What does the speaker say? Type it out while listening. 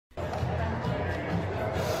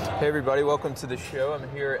Hey everybody, welcome to the show. I'm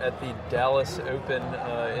here at the Dallas Open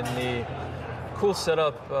in the cool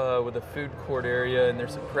setup with a food court area, and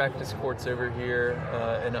there's some practice courts over here,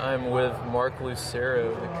 and I'm with Marc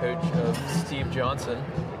Lucero, the coach of Steve Johnson.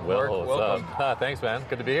 Marc, welcome. Thanks, man.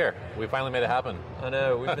 Good to be here. We finally made it happen. I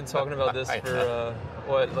know. We've been talking about this for,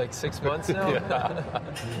 like 6 months now? Yeah.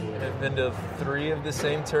 I've been to 3 of the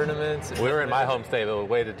same tournaments. We were in my home state. The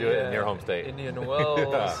way to do it in your home state. Indian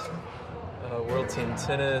Wells. World Team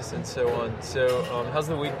Tennis, and so on. So, how's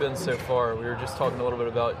the week been so far? We were just talking a little bit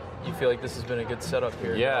about, you feel like this has been a good setup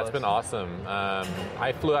here. Yeah, it's been awesome.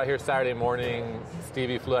 I flew out here Saturday morning.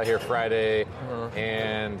 Stevie flew out here Friday,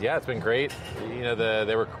 and yeah, it's been great. You know,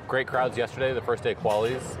 there were great crowds yesterday, the first day of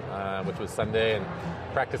qualies, which was Sunday, and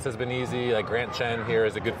practice has been easy. Like Grant Chen here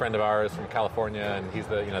is a good friend of ours from California, and he's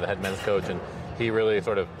the head men's coach, and he really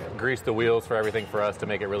sort of greased the wheels for everything for us to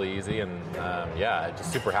make it really easy. And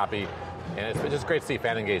just super happy. And it's been just great to see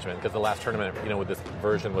fan engagement, because the last tournament, with this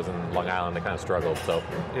version was in Long Island. They kind of struggled, so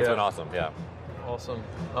it's been awesome. Yeah, awesome.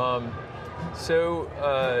 So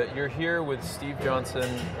you're here with Steve Johnson.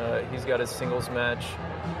 He's got his singles match.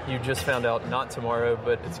 You just found out not tomorrow,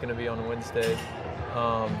 but it's going to be on Wednesday.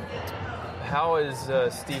 How is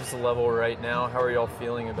Steve's level right now? How are y'all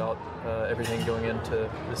feeling about everything going into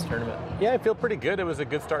this tournament? Yeah, I feel pretty good. It was a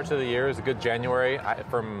good start to the year. It was a good January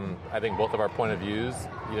from, I think, both of our point of views.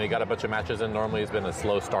 He got a bunch of matches in. Normally he's been a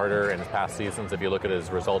slow starter in his past seasons. If you look at his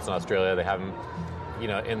results in Australia, they haven't,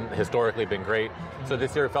 historically been great. So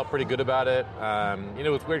this year it felt pretty good about it. It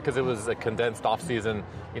was weird because it was a condensed off-season.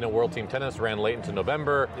 World Team Tennis ran late into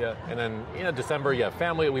November. Yeah. And then, December, you have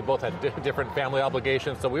family. We both had different family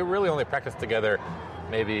obligations. So we really only practiced together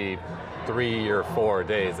maybe 3 or 4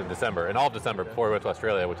 days in December, and all of December before we went to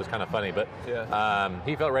Australia, which is kind of funny. But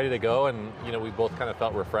he felt ready to go, and we both kind of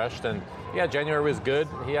felt refreshed. And yeah, January was good.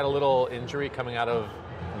 He had a little injury coming out of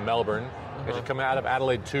Melbourne. Actually coming out of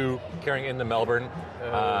Adelaide 2, carrying into Melbourne.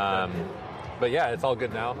 But yeah, it's all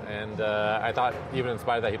good now. And I thought, even in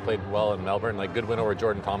spite of that, he played well in Melbourne. Like, good win over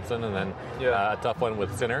Jordan Thompson, and then a tough one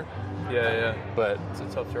with Sinner. Yeah. But it's a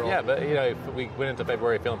tough draw. Yeah, but we went into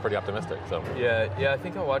February feeling pretty optimistic. So yeah. I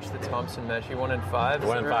think I watched the Thompson match. He won in 5.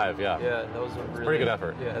 Won in 5. Yeah. Yeah, that was a really pretty good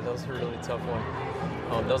effort. Yeah, that was a really tough one.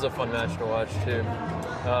 That was a fun match to watch too.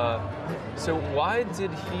 So why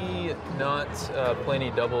did he not play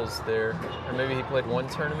any doubles there? Or maybe he played one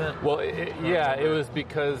tournament? Well, it was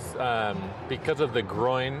because of the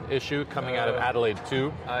groin issue coming out of Adelaide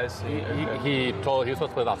 2. I see. He was supposed to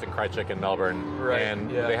play with Austin Krajicek in Melbourne,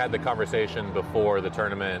 and they had the conversation before the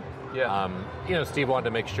tournament. Yeah. Steve wanted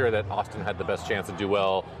to make sure that Austin had the best chance to do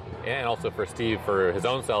well, and also for Steve, for his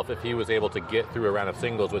own self, if he was able to get through a round of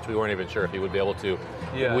singles, which we weren't even sure if he would be able to.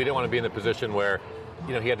 Yeah. We didn't want to be in the position where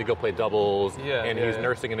he had to go play doubles, and he was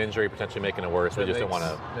nursing an injury, potentially making it worse. We just didn't want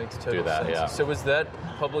to do that. Sense. Yeah. So was that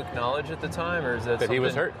public knowledge at the time, or is that he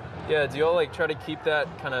was hurt? Yeah. Do y'all try to keep that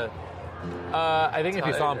kind of? I think if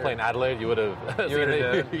you saw him play in Adelaide, you would have. You would have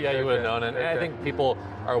known. Yeah, you would have known. And I think people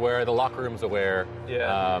are aware. The locker room's aware.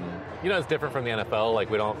 Yeah. It's different from the NFL. Like,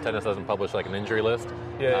 tennis doesn't publish like an injury list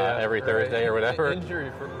every Thursday or whatever.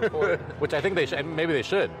 Injury report. Which I think they should. Maybe they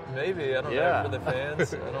should. Maybe, I don't know, for the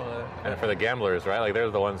fans. I don't know. And for the gamblers, right? Like, they're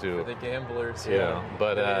the ones who. For the gamblers.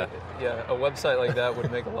 But a website like that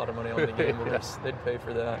would make a lot of money on the gamblers. They'd pay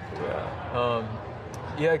for that. Yeah.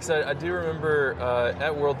 Because I do remember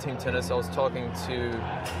at World Team Tennis, I was talking to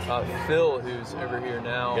Phil, who's over here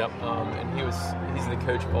now, and he's the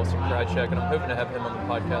coach of Austin Krajicek, and I'm hoping to have him on the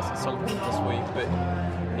podcast at some point this week. But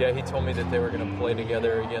yeah, he told me that they were going to play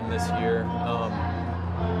together again this year,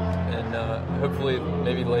 and hopefully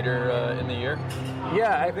maybe later in the year.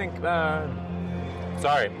 Yeah, I think.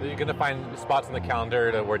 You're going to find spots in the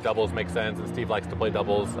calendar where doubles make sense, and Steve likes to play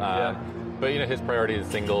doubles. But his priority is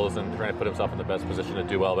singles and trying to put himself in the best position to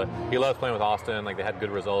do well. But he loves playing with Austin. Like, they had good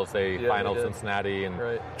results. They finaled Cincinnati, and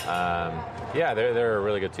they're a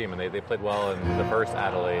really good team. And they played well in the first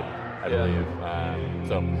Adelaide, I believe.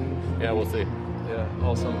 We'll see. Yeah,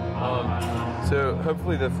 awesome. So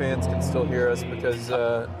hopefully the fans can still hear us, because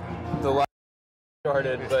the live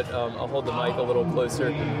started. But I'll hold the mic a little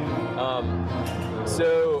closer.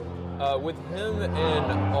 With him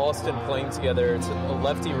and Austin playing together, it's a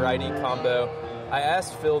lefty-righty combo. I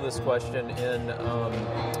asked Phil this question in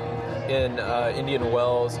Indian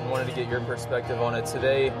Wells and wanted to get your perspective on it. So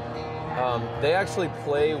they actually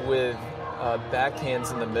play with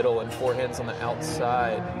backhands in the middle and forehands on the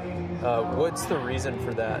outside. What's the reason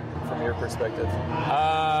for that, from your perspective?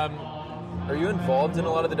 Are you involved in a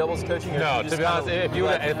lot of the doubles coaching? No, to be honest, if you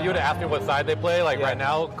would have asked me what side they play, right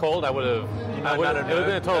now, cold, I would have. It would have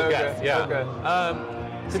been a total guess. Yeah. Okay.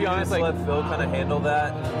 to be honest, like, let Phil kind of handle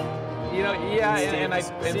that.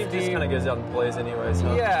 Steve just kind of goes out and plays anyways.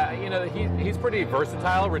 Huh? Yeah, he's pretty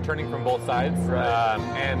versatile, returning from both sides. Right.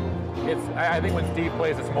 And I think when Steve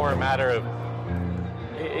plays, it's more a matter of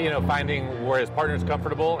finding where his partner's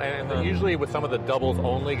comfortable, and usually with some of the doubles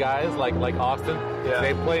only guys like Austin,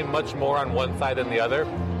 they play much more on one side than the other.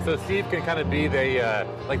 So Steve can kind of be the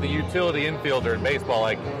like the utility infielder in baseball.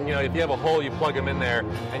 Like, if you have a hole, you plug him in there,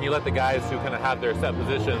 and you let the guys who kind of have their set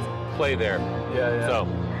positions play there. Yeah. So,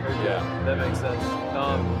 that makes sense.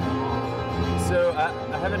 So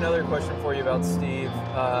I have another question for you about Steve.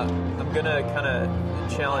 I'm gonna kind of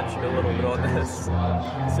challenge you a little bit on this.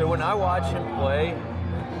 So when I watch him play,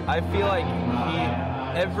 I feel like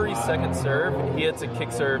every second serve, he hits a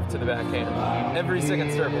kick serve to the backhand. Every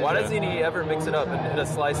second serve. Why doesn't he ever mix it up and hit a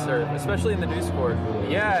slice serve, especially in the deuce court?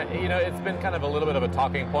 Yeah, it's been kind of a little bit of a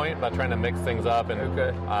talking point about trying to mix things up and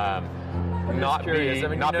not be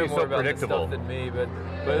so predictable. Than me, but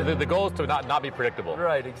the goal is to not be predictable.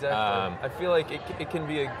 Right, exactly. I feel like it can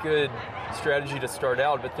be a good strategy to start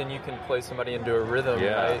out, but then you can play somebody into a rhythm,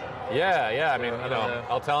 right? Yeah. I mean,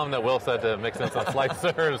 I'll tell him that Will said to mix in some slice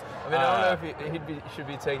serves. I mean, I don't know if he should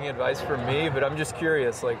be taking advice from me, but I'm just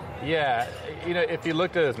curious. If you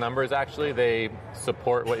looked at his numbers, actually, they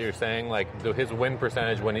support what you're saying. Like, his win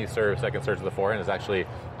percentage when he serves second serve to the forehand is actually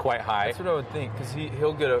quite high. That's what I would think, because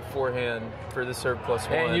he'll get a forehand for the serve plus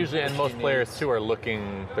one. And most players too are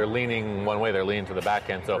they're leaning one way, they're leaning to the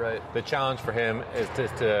backhand. So the challenge for him is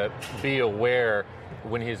to be aware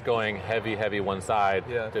when he's going heavy one side,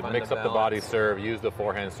 to mix up the body serve, use the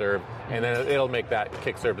forehand serve, and then it'll make that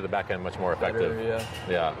kick serve to the backhand much more effective.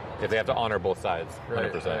 Yeah. If they have to honor both sides,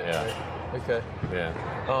 100%. Right. Okay. Yeah.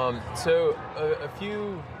 So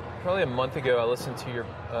probably a month ago, I listened to your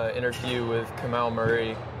interview with Kamal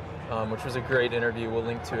Murray, which was a great interview. We'll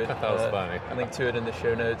link to it. That was funny. Link to it in the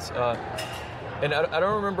show notes. And I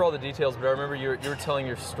don't remember all the details, but I remember you were telling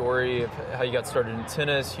your story of how you got started in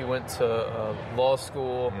tennis. You went to law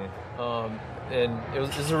school, and it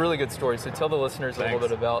was a really good story. So tell the listeners a little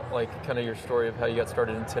bit about kind of your story of how you got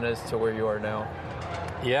started in tennis to where you are now.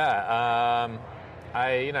 Yeah,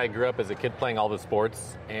 I grew up as a kid playing all the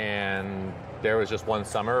sports, and there was just one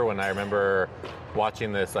summer when I remember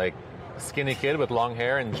watching this skinny kid with long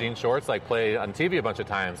hair and jean shorts play on TV a bunch of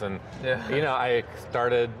times, and I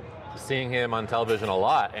started seeing him on television a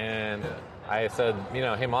lot, and I said,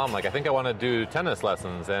 hey Mom, I think I want to do tennis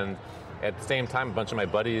lessons. And at the same time, a bunch of my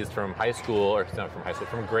buddies from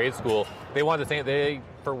from grade school, they wanted the same. They,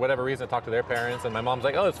 for whatever reason, talked to their parents, and my mom's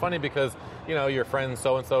like, oh, it's funny because your friends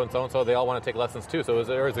so and so and so and so, they all want to take lessons too. So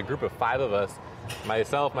there was a group of 5 of us,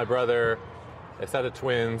 myself, my brother, a set of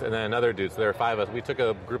twins, and then another dude. So there were 5 of us. We took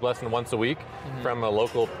a group lesson once a week from a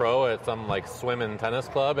local pro at some swim and tennis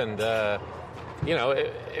club, and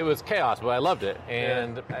it was chaos, but I loved it.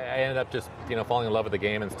 And I ended up just, falling in love with the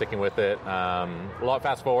game and sticking with it.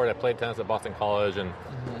 Fast forward, I played tennis at Boston College, and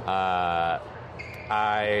I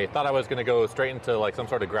thought I was going to go straight into some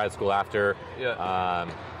sort of grad school after.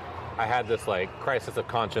 I had this crisis of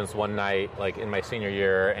conscience one night, in my senior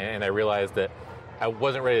year, and I realized that I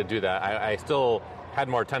wasn't ready to do that. I still had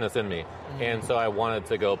more tennis in me. And so I wanted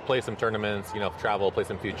to go play some tournaments, travel, play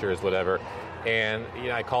some futures, whatever. And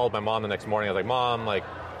I called my mom the next morning. I was like, Mom, I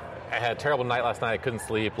had a terrible night last night. I couldn't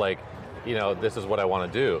sleep. This is what I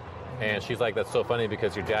want to do. And she's like, that's so funny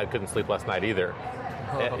because your dad couldn't sleep last night either.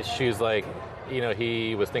 She's like,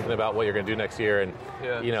 he was thinking about what you're going to do next year, and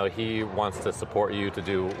he wants to support you to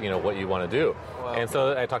do what you want to do. Wow. And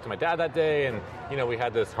so I talked to my dad that day, and we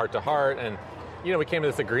had this heart to heart, and we came to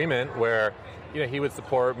this agreement where he would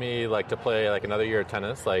support me to play another year of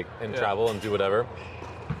tennis, and travel and do whatever,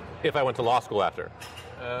 if I went to law school after.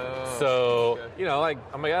 So, okay.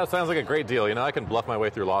 I'm like, that sounds like a great deal. I can bluff my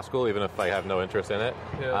way through law school even if I have no interest in it.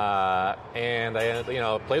 And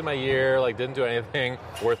I, played my year, didn't do anything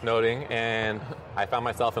worth noting, and I found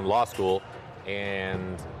myself in law school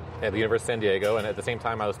and at the University of San Diego. And at the same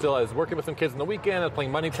time, I was working with some kids on the weekend. I was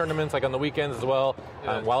playing money tournaments on the weekends as well,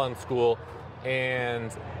 while in school.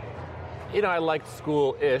 And I liked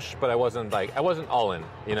school-ish, but I wasn't all in.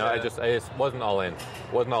 I just wasn't all in,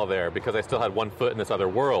 wasn't all there, because I still had one foot in this other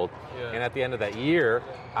world. And at the end of that year,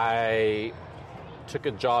 I took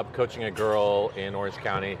a job coaching a girl in Orange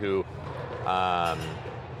County who, who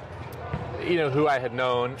I had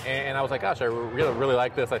known, and I was like, gosh, I really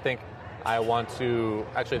like this. I think I want to.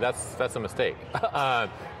 Actually, that's a mistake.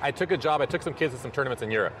 I took a job. I took some kids to some tournaments in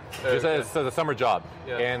Europe, just as a summer job.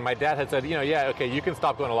 And my dad had said, okay, you can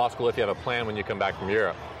stop going to law school if you have a plan when you come back from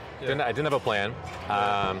Europe. I didn't have a plan.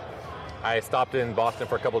 I stopped in Boston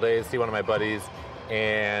for a couple days, see one of my buddies,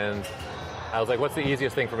 and I was like, what's the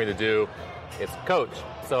easiest thing for me to do? It's coach.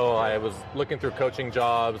 So I was looking through coaching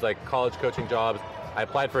jobs, like college coaching jobs. I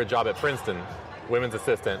applied for a job at Princeton, women's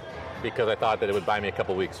assistant, because I thought that it would buy me a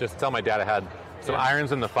couple weeks. Just to tell my dad I had some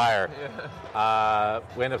irons in the fire.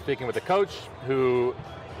 We ended up speaking with the coach, who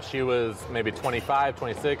she was maybe 25,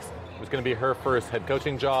 26. It was going to be her first head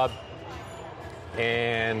coaching job.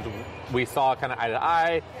 And we saw kind of eye to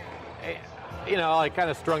eye. You know, I kind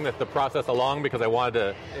of strung the process along because I wanted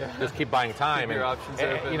to just keep buying time. Keep your options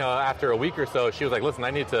open. You know, after a week or so, she was like, listen,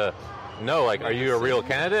 I need to know, like, are you a real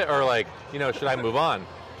candidate, or like, you know, should I move on?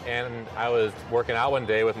 And I was working out one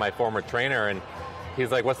day with my former trainer, and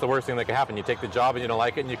he's like, what's the worst thing that could happen? You take the job and you don't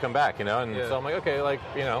like it and you come back, you know? And so I'm like, okay, like,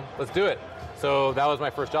 you know, let's do it. So that was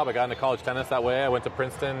my first job. I got into college tennis that way. I went to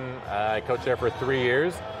Princeton. I coached there for 3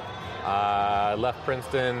 years. I left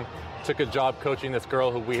Princeton, took a job coaching this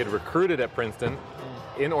girl who we had recruited at Princeton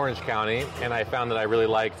in Orange County, and I found that I really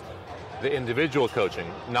liked the individual coaching,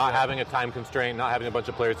 not having a time constraint, not having a bunch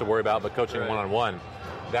of players to worry about, but coaching one-on-one.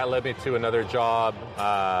 That led me to another job,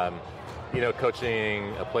 you know,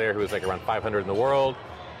 coaching a player who was like around 500 in the world.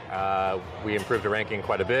 We improved the ranking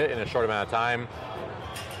quite a bit in a short amount of time.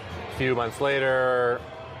 A few months later,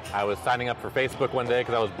 I was signing up for Facebook one day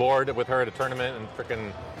because I was bored with her at a tournament in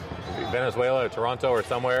frickin' Venezuela or Toronto or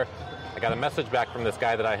somewhere. I got a message back from this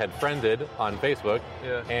guy that I had friended on Facebook,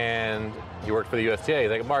 and he worked for the USTA.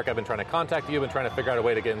 He's like, Mark, I've been trying to contact you, been trying to figure out a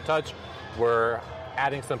way to get in touch. We're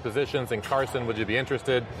adding some positions in Carson. Would you be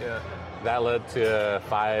interested? That led to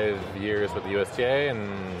 5 years with the USTA, and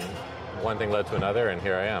one thing led to another, and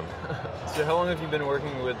here I am. So how long have you been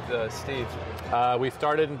working with Steve? We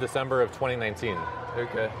started in December of 2019.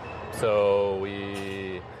 Okay. So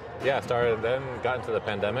we, started then, got into the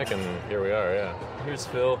pandemic, and here we are, Here's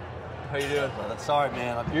Phil. How you doing? Sorry,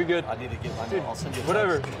 man. You're good. I need to get my I'll send you a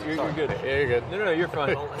whatever. text. You're good. Yeah, you're good. No, you're fine.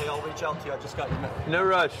 Hey, I'll reach out to you. I just got your message. No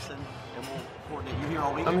rush. And we'll coordinate. You here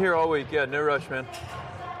all week? I'm here all week. Yeah, no rush, man.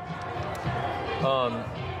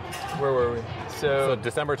 Where were we? So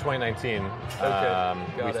December 2019.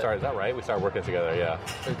 Okay. We started. Is that right? We started working together. Yeah.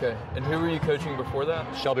 Okay. And who were you coaching before that?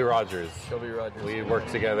 Shelby Rogers. Shelby Rogers. We worked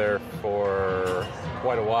together for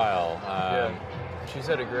quite a while. She's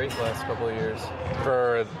had a great last couple of years.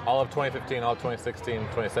 For all of 2015, all of 2016,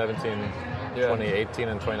 2017, 2018,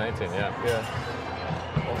 and 2019.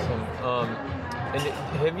 Awesome. And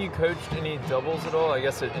have you coached any doubles at all? I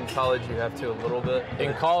guess in college you have to a little bit.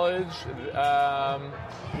 In college,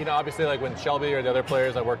 you know, obviously, like when Shelby or the other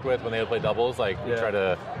players I worked with, when they would play doubles, like we try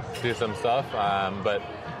to do some stuff. But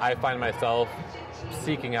I find myself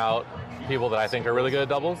seeking out people that I think are really good at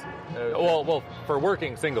doubles. Okay. Well, for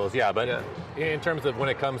working singles, but in terms of when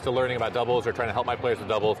it comes to learning about doubles or trying to help my players with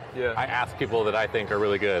doubles, I ask people that I think are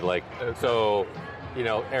really good. Like, so, you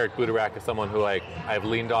know, Eric Budarak is someone who like I've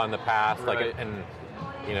leaned on in the past, like, and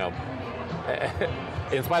you know,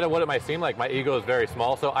 in spite of what it might seem like, my ego is very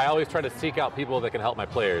small, so I always try to seek out people that can help my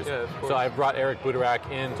players. So I've brought Eric Budarak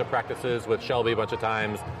into practices with Shelby a bunch of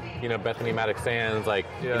times. You know, Bethany Maddox-Sands, like,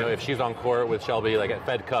 you know, if she's on court with Shelby, like at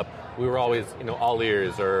Fed Cup, we were always, you know, all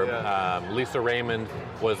ears. Or Lisa Raymond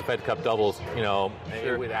was Fed Cup doubles, you know,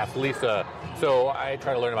 we'd ask Lisa. So I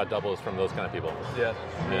try to learn about doubles from those kind of people.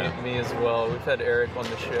 Me as well. We've had Eric on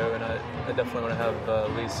the show, and I definitely want to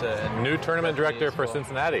have Lisa. And new tournament director for well.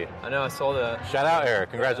 Cincinnati. I know, I saw that. Shout out,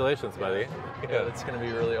 Eric. Congratulations, buddy. Yeah, that's going to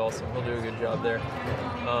be really awesome. He'll do a good job there.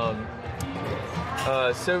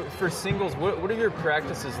 So for singles, what do your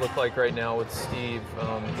practices look like right now with Steve?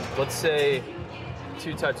 Let's say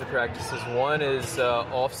two types of practices. One is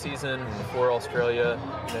off season before Australia,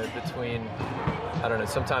 you know, between, I don't know,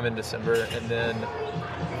 sometime in December, and then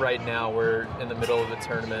right now we're in the middle of the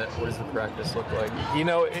tournament. What does the practice look like? You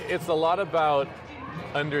know, it's a lot about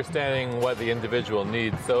understanding what the individual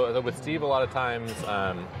needs. So with Steve, a lot of times,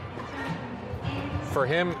 for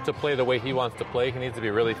him to play the way he wants to play, he needs to be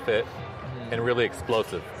really fit and really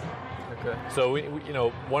explosive. Okay. So we, you know,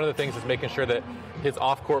 one of the things is making sure that his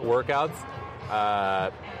off-court workouts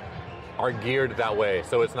are geared that way.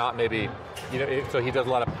 So it's not maybe, you know, so he does a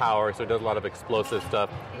lot of power, so he does a lot of explosive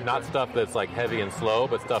stuff, not stuff that's like heavy and slow,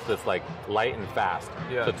 but stuff that's like light and fast.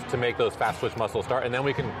 So to make those fast twitch muscles start, and then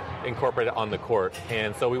we can incorporate it on the court.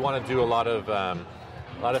 And so we want to do a lot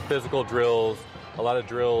of physical drills, a lot of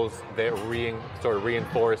drills that sort of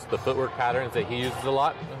reinforce the footwork patterns that he uses a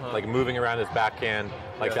lot, like moving around his backhand,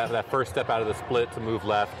 like that first step out of the split to move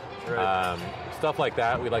left, stuff like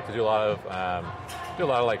that. We like to do a lot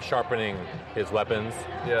of like sharpening his weapons,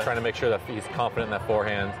 trying to make sure that he's confident in that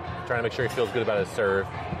forehand, trying to make sure he feels good about his serve,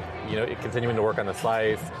 you know, continuing to work on the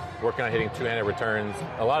slice. working on hitting two-handed returns.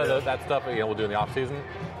 A lot of that stuff, we'll do in the off season.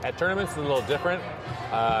 At tournaments, it's a little different.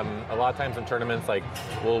 A lot of times in tournaments, like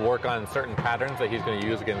we'll work on certain patterns that he's going to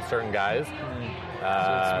use against certain guys.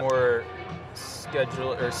 So it's more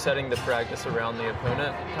schedule or setting the practice around the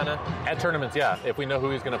opponent, kind of. At tournaments, yeah. If we know who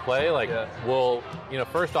he's going to play, we'll,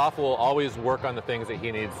 first off, we'll always work on the things that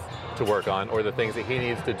he needs to work on, or the things that he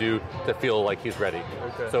needs to do to feel like he's ready.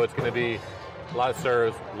 Okay. So it's going to be a lot of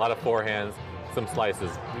serves, a lot of forehands, some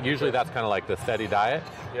slices. Usually that's kind of like the steady diet.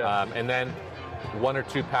 Yeah. And then one or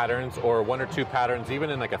two patterns, even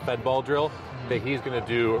in like a fed ball drill, that he's going to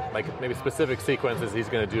do, like maybe specific sequences he's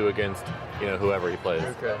going to do against, whoever he plays.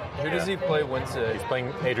 Okay. Who does he play Wednesday? He's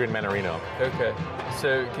playing Adrian Manarino. Okay.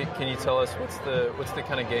 So can you tell us what's the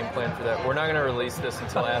kind of game plan for that? We're not going to release this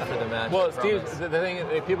until after the match. Well, Steve, the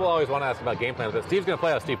thing, people always want to ask about game plans, but Steve's going to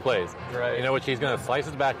play how Steve plays. Right. Which he's going to slice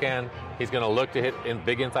his backhand. He's going to look to hit in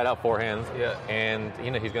big inside-out forehands. Yeah. And,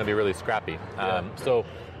 he's going to be really scrappy. Yeah. So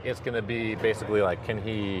it's going to be basically like, can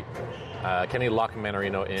he lock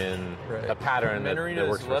Manarino in a pattern that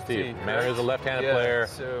works for Steve? Manarino's a left-handed player,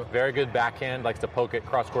 so very good backhand, likes to poke it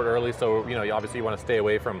cross-court early, so, obviously you want to stay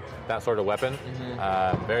away from that sort of weapon.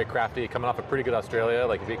 Mm-hmm. Very crafty, coming off a pretty good Australia,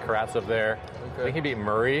 like he beat Karatsev there. Okay. I think he beat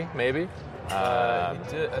Murray, maybe. He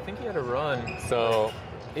did. I think he had a run. So...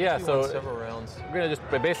 Yeah, he so won several rounds. We're gonna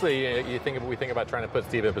but basically, we think about trying to put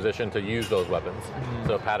Steve in a position to use those weapons.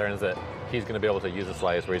 So patterns that he's going to be able to use a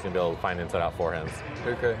slice, where he's going to be able to find inside-out forehands.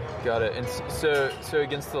 Okay, got it. And so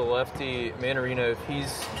against the lefty Manarino,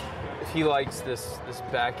 if he likes this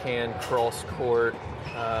backhand cross court,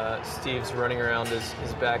 Steve's running around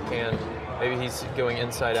his backhand. Maybe he's going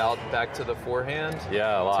inside out back to the forehand.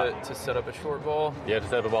 Yeah, a lot. To set up a short ball. Yeah, to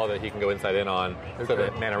set up a ball that he can go inside in on, so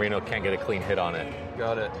that Manarino can't get a clean hit on it.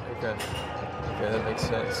 Got it. Okay, that makes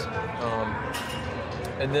sense.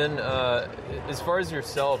 And then as far as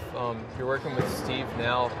yourself, you're working with Steve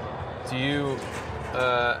now. Do you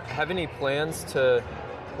have any plans to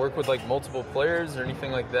work with like multiple players or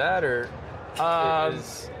anything like that, or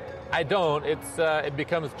I don't. It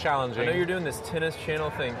becomes challenging. I know you're doing this tennis channel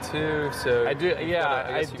thing too, so I do. Yeah,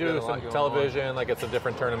 I do some television, like at some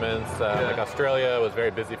different tournaments. Like Australia was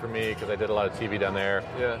very busy for me because I did a lot of TV down there.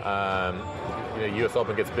 Yeah. U.S.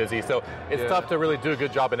 Open gets busy, so it's tough to really do a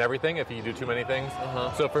good job in everything if you do too many things.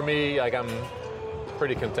 So for me, like I'm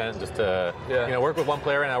pretty content just to work with one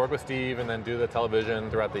player, and I work with Steve, and then do the television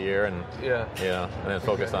throughout the year, and and then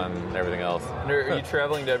focus on everything else. And are you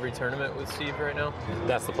traveling to every tournament with Steve right now?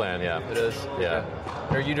 That's the plan. Yeah, it is. Yeah.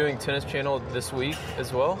 Okay. Are you doing Tennis Channel this week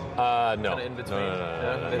as well? No. Kind of in between.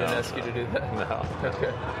 No. They didn't ask you to do that. No.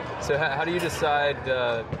 Okay. So how do you decide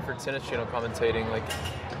for Tennis Channel commentating? Like,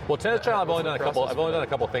 well, Tennis Channel, I've only done a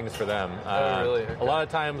couple things for them. Oh, really? Okay. A lot of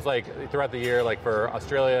times, like throughout the year, like for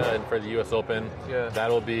Australia and for the U.S. Open,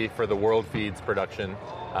 that'll be for the World Feeds production,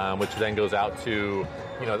 which then goes out to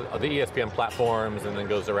the ESPN platforms, and then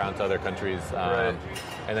goes around to other countries. And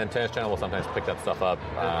then Tennis Channel will sometimes pick that stuff up,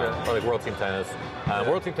 or like World Team Tennis.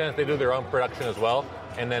 World Team Tennis, they do their own production as well,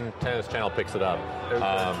 and then Tennis Channel picks it up.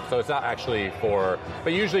 So it's not actually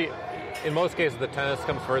but usually, in most cases, the tennis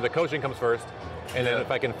comes first, the coaching comes first. And then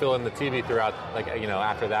if I can fill in the TV throughout,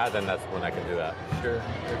 after that, then that's when I can do that. Sure.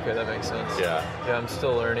 Okay, that makes sense. Yeah. Yeah, I'm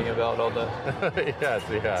still learning about all the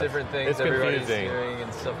different things everybody's doing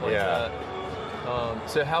and stuff like that.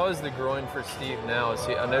 So how is the groin for Steve now?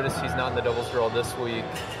 I noticed he's not in the doubles draw this week.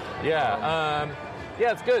 Yeah.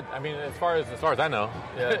 It's good. I mean, as far as I know,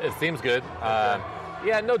 it seems good.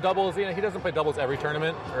 No doubles. He doesn't play doubles every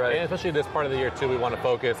tournament. Right. And especially this part of the year too, we want to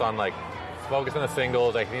focus on the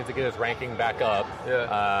singles. He needs to get his ranking back up.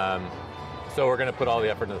 Yeah. So we're going to put all the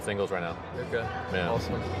effort into the singles right now. Okay. Yeah.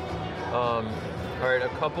 Awesome. All right, a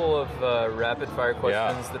couple of rapid fire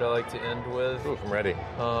questions that I like to end with. Ooh, I'm ready.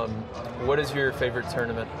 What is your favorite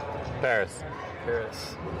tournament? Paris.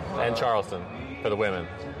 And Charleston for the women.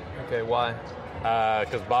 Okay, why?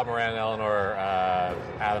 Because Bob Moran and Eleanor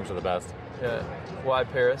Adams are the best. Yeah. Why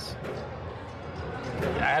Paris?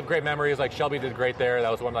 I have great memories. Like Shelby did great there.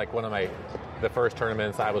 That was one of the first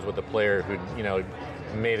tournaments I was with a player who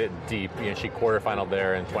made it deep. She quarterfinaled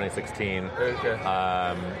there in 2016. Okay.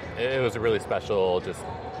 It was really special. Just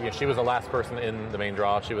she was the last person in the main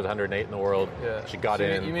draw. She was 108 in the world. Yeah. She got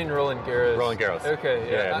in. You mean Roland Garros? Roland Garros.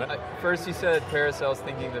 Okay. Yeah. First you said Paris. I was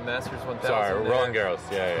thinking the Masters 1000. Sorry, Roland Garros.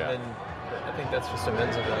 Yeah. And I think that's just a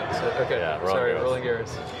men's event. So, okay. Yeah, Roland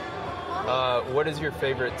Garros. What is your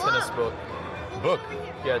favorite tennis book?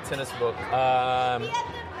 Yeah, tennis book.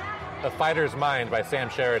 A Fighter's Mind by Sam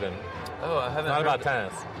Sheridan. Oh, I haven't. It's not about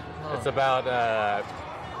tennis. It's about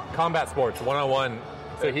combat sports, one-on-one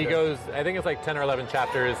So he goes, I think it's like 10 or 11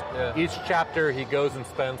 chapters. Yeah. Each chapter he goes and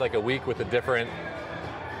spends like a week with a different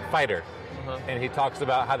fighter. And he talks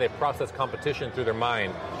about how they process competition through their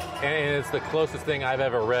mind. And it's the closest thing I've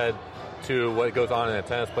ever read to what goes on in a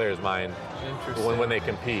tennis player's mind when they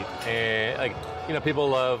compete. And like, you know, people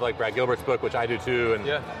love like Brad Gilbert's book, which I do too,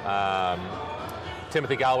 and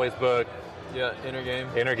Timothy Galloway's book. Yeah,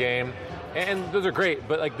 Inner Game. And those are great,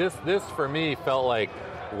 but like this for me felt like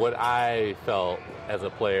what I felt as a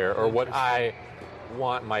player, or what I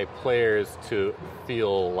want my players to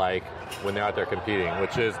feel like when they're out there competing,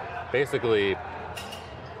 which is basically,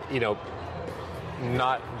 you know,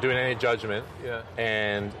 not doing any judgment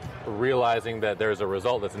and realizing that there's a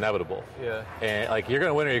result that's inevitable. Yeah. And like, you're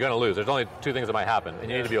going to win or you're going to lose. There's only two things that might happen, and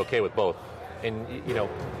you need to be okay with both. And you know,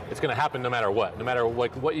 it's going to happen no matter what. No matter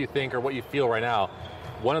like what you think or what you feel right now,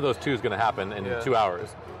 one of those two is going to happen in 2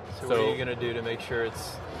 hours. So what are you going to do to make sure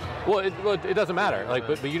it's... Well, it doesn't matter. Like,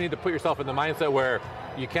 but you need to put yourself in the mindset where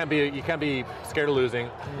you can't be scared of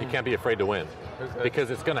losing. You can't be afraid to win,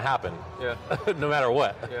 because it's going to happen. Yeah. No matter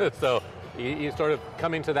what. Yeah. So you sort of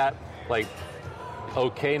coming to that like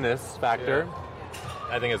okayness factor.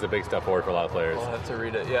 I think is a big step forward for a lot of players. I'll have to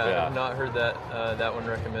read it. Yeah, I have not heard that one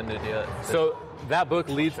recommended yet. So that book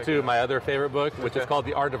leads to my other favorite book, which is called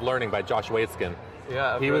The Art of Learning by Josh Waitzkin.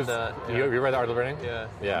 Yeah, I've read that. Yeah. You read The Art of Learning? Yeah.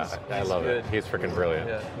 Yeah, I love it. He's freaking brilliant.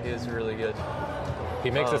 Yeah, he is really good.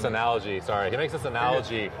 He makes this analogy.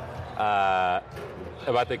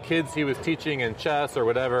 About the kids he was teaching in chess or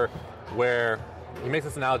whatever, where he makes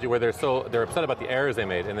this analogy where they're upset about the errors they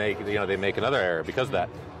made, and they make another error because of that.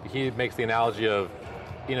 He makes the analogy of,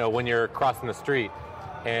 you know, when you're crossing the street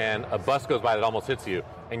and a bus goes by that almost hits you,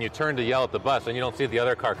 and you turn to yell at the bus, and you don't see the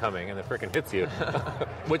other car coming, and it freaking hits you,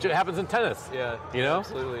 which it happens in tennis. Yeah, you know, it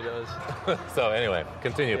absolutely does. So anyway,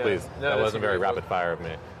 continue, please. No, that wasn't very rapid fire of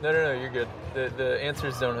me. No, you're good. The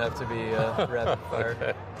answers don't have to be rapid fire.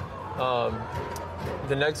 Okay.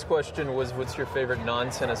 The next question was, what's your favorite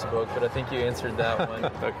non-tennis book? But I think you answered that one.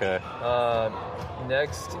 Okay.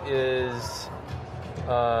 Next is,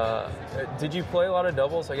 did you play a lot of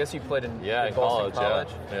doubles? I guess you played in Boston College.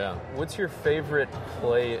 Yeah. What's your favorite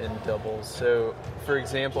play in doubles? So, for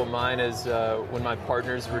example, mine is when my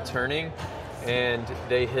partner's returning and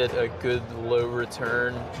they hit a good low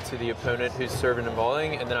return to the opponent who's serving and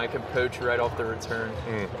volleying, and then I can poach right off the return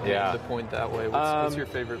and end the point that way. What's your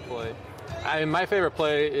favorite play? My favorite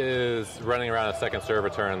play is running around a second serve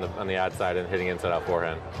return on the ad side and hitting inside out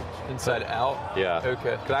forehand. Inside out? Yeah.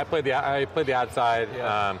 Okay. Because I played the ad side.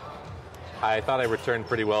 Yeah. I thought I returned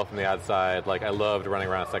pretty well from the ad side. Like, I loved running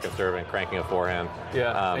around a second serve and cranking a forehand.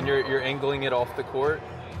 Yeah. And you're angling it off the court?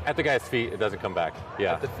 At the guy's feet, it doesn't come back.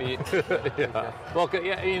 Yeah. At the feet? Yeah. Okay. Well,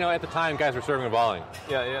 yeah, you know, at the time, guys were serving and volleying.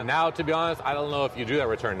 Yeah. Now, to be honest, I don't know if you do that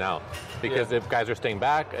return now. Because if guys are staying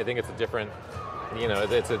back, I think it's a different, you know,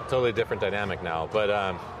 it's a totally different dynamic now. But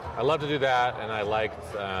I love to do that, and I liked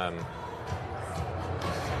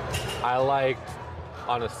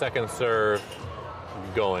on a second serve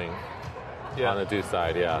going on the deuce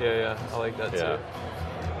side. Yeah. I like that too.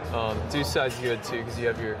 Deuce side's good too because you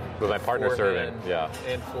have your with my partner serving,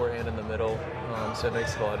 and forehand in the middle, so it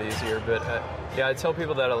makes it a lot easier. But I tell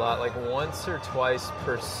people that a lot. Like once or twice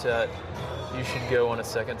per set, you should go on a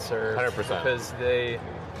second serve. 100%. Because they,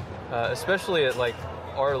 especially at like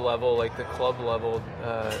our level, like the club level,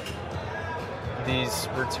 these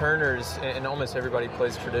returners, and almost everybody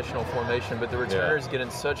plays traditional formation, but the returners get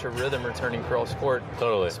in such a rhythm returning cross court,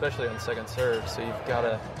 especially on second serve. So you've got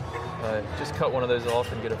to just cut one of those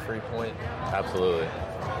off and get a free point. Absolutely.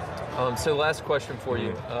 So last question for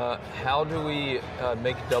you. How do we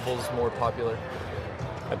make doubles more popular?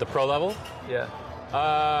 At the pro level? Yeah.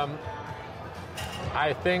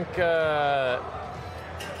 I think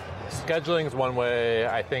scheduling is one way.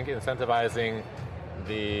 I think incentivizing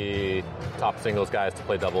the top singles guys to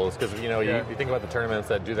play doubles, because you think about the tournaments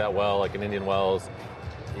that do that well, like in Indian Wells,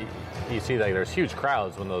 you see that there's huge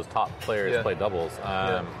crowds when those top players play doubles.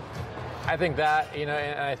 I think that, and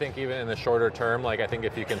I think even in the shorter term, like I think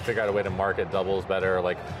if you can figure out a way to market doubles better,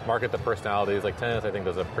 like market the personalities, like tennis I think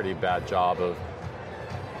does a pretty bad job of,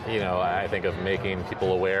 I think of making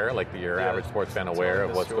people aware, like your average sports fan aware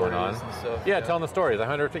of what's going on. Telling the stories. I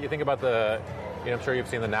wonder if you think about I'm sure you've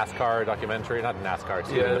seen the NASCAR documentary, not NASCAR,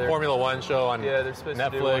 the Formula One show on they're supposed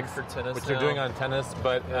Netflix, to do one for tennis which they're doing on tennis,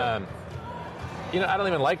 but I don't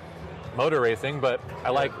even like motor racing, but I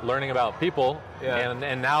like learning about people,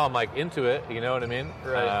 and now I'm like into it. You know what I mean?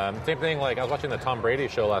 Right. Same thing. Like I was watching the Tom Brady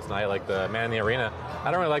show last night, like the Man in the Arena.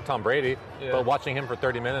 I don't really like Tom Brady, but watching him for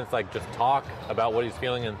 30 minutes, like just talk about what he's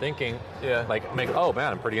feeling and thinking, like oh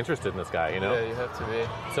man, I'm pretty interested in this guy. You know? Yeah, you have to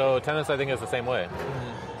be. So tennis, I think, is the same way.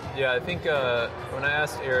 Mm-hmm. Yeah, I think when I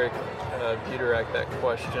asked Eric Buterak that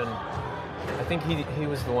question, I think he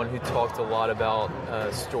was the one who talked a lot about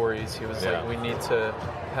stories. He was like, we need to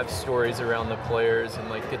have stories around the players and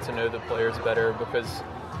like get to know the players better, because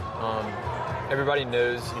everybody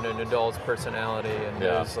knows, you know, Nadal's personality and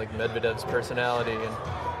knows like Medvedev's personality,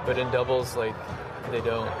 but in doubles, like, they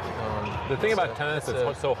don't. The thing about tennis that's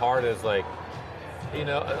what's so hard is, like, you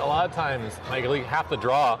know, a lot of times, like half the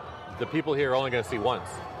draw, the people here are only going to see once.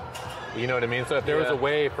 You know what I mean? So if there was a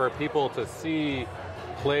way for people to see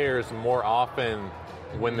players more often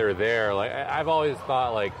when they're there, like I've always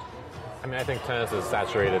thought, like, I mean, I think tennis is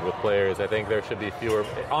saturated with players. I think there should be fewer.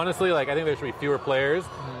 Honestly, like, I think there should be fewer players,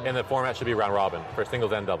 and the format should be round robin for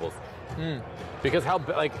singles and doubles. Because how,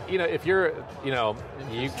 like, you know, if you're, you know,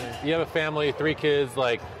 you have a family, 3 kids,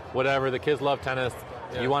 like, whatever, the kids love tennis,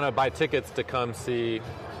 you want to buy tickets to come see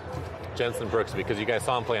Jensen Brooksby because you guys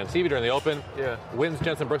saw him play on TV during the Open. When's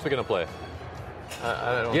Jensen Brooksby going to play?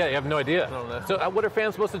 I don't. Yeah, you have no idea. I don't know. So what are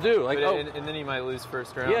fans supposed to do? Like, and then he might lose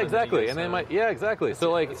first round. Yeah, exactly. And then might. Yeah, exactly.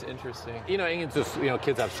 So like, it's interesting. You know, and it's just, you know,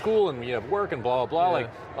 kids have school and you have work and blah blah blah.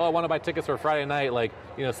 Like, oh, I want to buy tickets for Friday night. Like,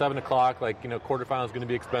 you know, 7 o'clock. Like, you know, quarterfinal is going to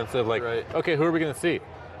be expensive. Like, okay, who are we going to see?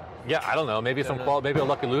 Yeah, I don't know. Maybe maybe a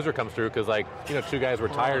lucky loser comes through because, like, you know, 2 guys were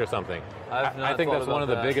tired or something. I think that's one of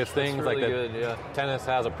the biggest things, really like, that tennis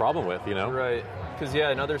has a problem with. You know, right? Because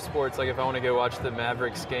in other sports, like if I want to go watch the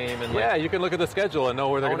Mavericks game, and like, you can look at the schedule and know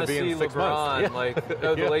where they're going to be in 6 LeBron, months. Like,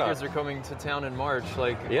 oh, the Lakers are coming to town in March.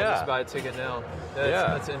 Like, I'll just buy a ticket now.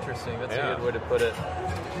 That's interesting. That's a good way to put it.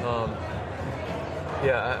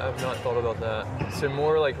 I've not thought about that. So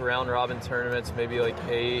more like round robin tournaments, maybe like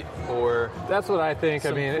 8, or that's what I think.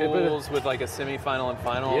 Some I mean, pools with like a semifinal and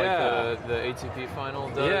final, like the ATP final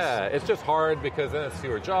does. Yeah, it's just hard because then it's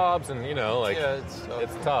fewer jobs, and you know, like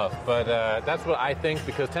it's tough. But that's what I think,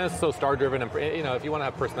 because tennis is so star driven, and you know, if you want to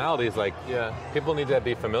have personalities, like people need to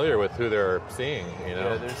be familiar with who they're seeing. You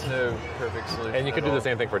know, there's no perfect solution. And you could do the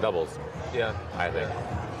same thing for doubles. Yeah, I think.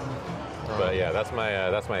 But that's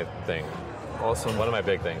my thing. Awesome. One of my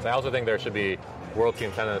big things. I also think there should be World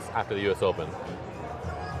Team Tennis after the U.S. Open.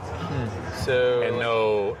 So and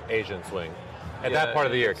no Asian swing. At that part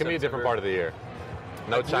of the year. It can be a different part of the year.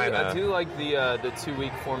 No China. I do like the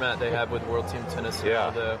 2-week format they have with World Team Tennis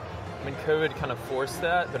now, though. I mean, COVID kind of forced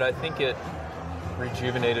that, but I think it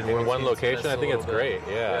rejuvenated in one location. I think it's great.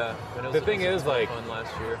 The thing is, like, fun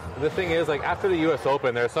last year. The thing is, like, after the U.S.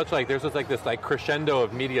 Open, there's this crescendo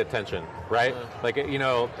of media attention, right? Like, you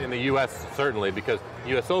know, in the U.S. certainly, because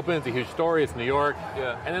U.S. Open's a huge story. It's New York,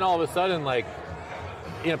 and then all of a sudden, like,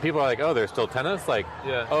 you know, people are like, oh, there's still tennis, like,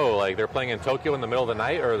 oh, like they're playing in Tokyo in the middle of the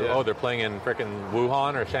night, or oh, they're playing in frickin'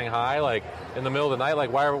 Wuhan or Shanghai, like, in the middle of the night.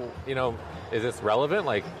 Like, why are, you know, is this relevant?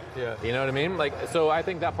 Like, you know what I mean? Like, so I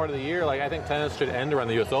think that part of the year, like, I think tennis should end around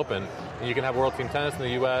the U.S. Open, and you can have World Team Tennis in the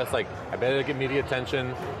U.S. Like, I bet it'll get media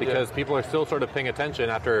attention because people are still sort of paying attention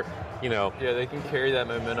after, you know. Yeah, they can carry that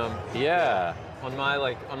momentum. Yeah. On my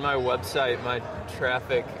website, my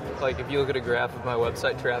traffic, like if you look at a graph of my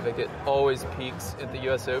website traffic, it always peaks at the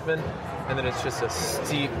U.S. Open, and then it's just a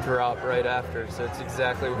steep drop right after. So it's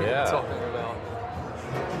exactly what you're talking about.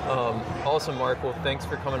 Awesome, Mark. Well, thanks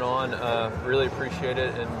for coming on. Really appreciate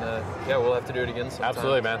it, and we'll have to do it again sometime.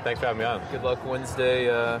 Absolutely, man. Thanks for having me on. Good luck Wednesday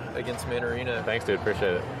against Man Arena. Thanks, dude.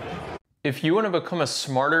 Appreciate it. If you want to become a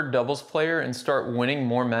smarter doubles player and start winning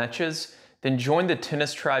more matches, then join the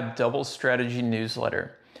Tennis Tribe Doubles Strategy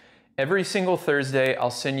newsletter. Every single Thursday, I'll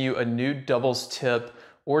send you a new doubles tip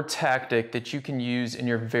or tactic that you can use in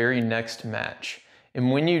your very next match. And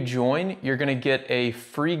when you join, you're going to get a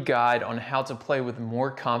free guide on how to play with more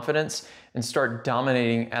confidence and start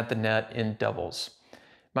dominating at the net in doubles.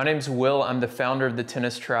 My name's Will. I'm the founder of the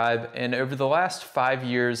Tennis Tribe, and over the last 5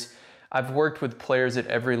 years, I've worked with players at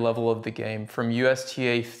every level of the game, from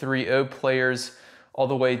USTA 3.0 players all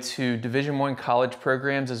the way to Division I college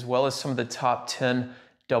programs, as well as some of the top 10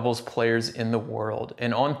 doubles players in the world.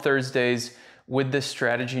 And on Thursdays, with this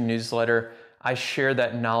strategy newsletter, I share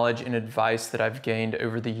that knowledge and advice that I've gained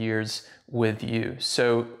over the years with you.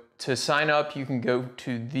 So to sign up, you can go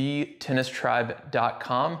to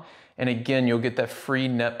thetennistribe.com. And again, you'll get that free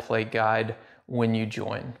net play guide when you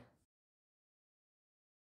join.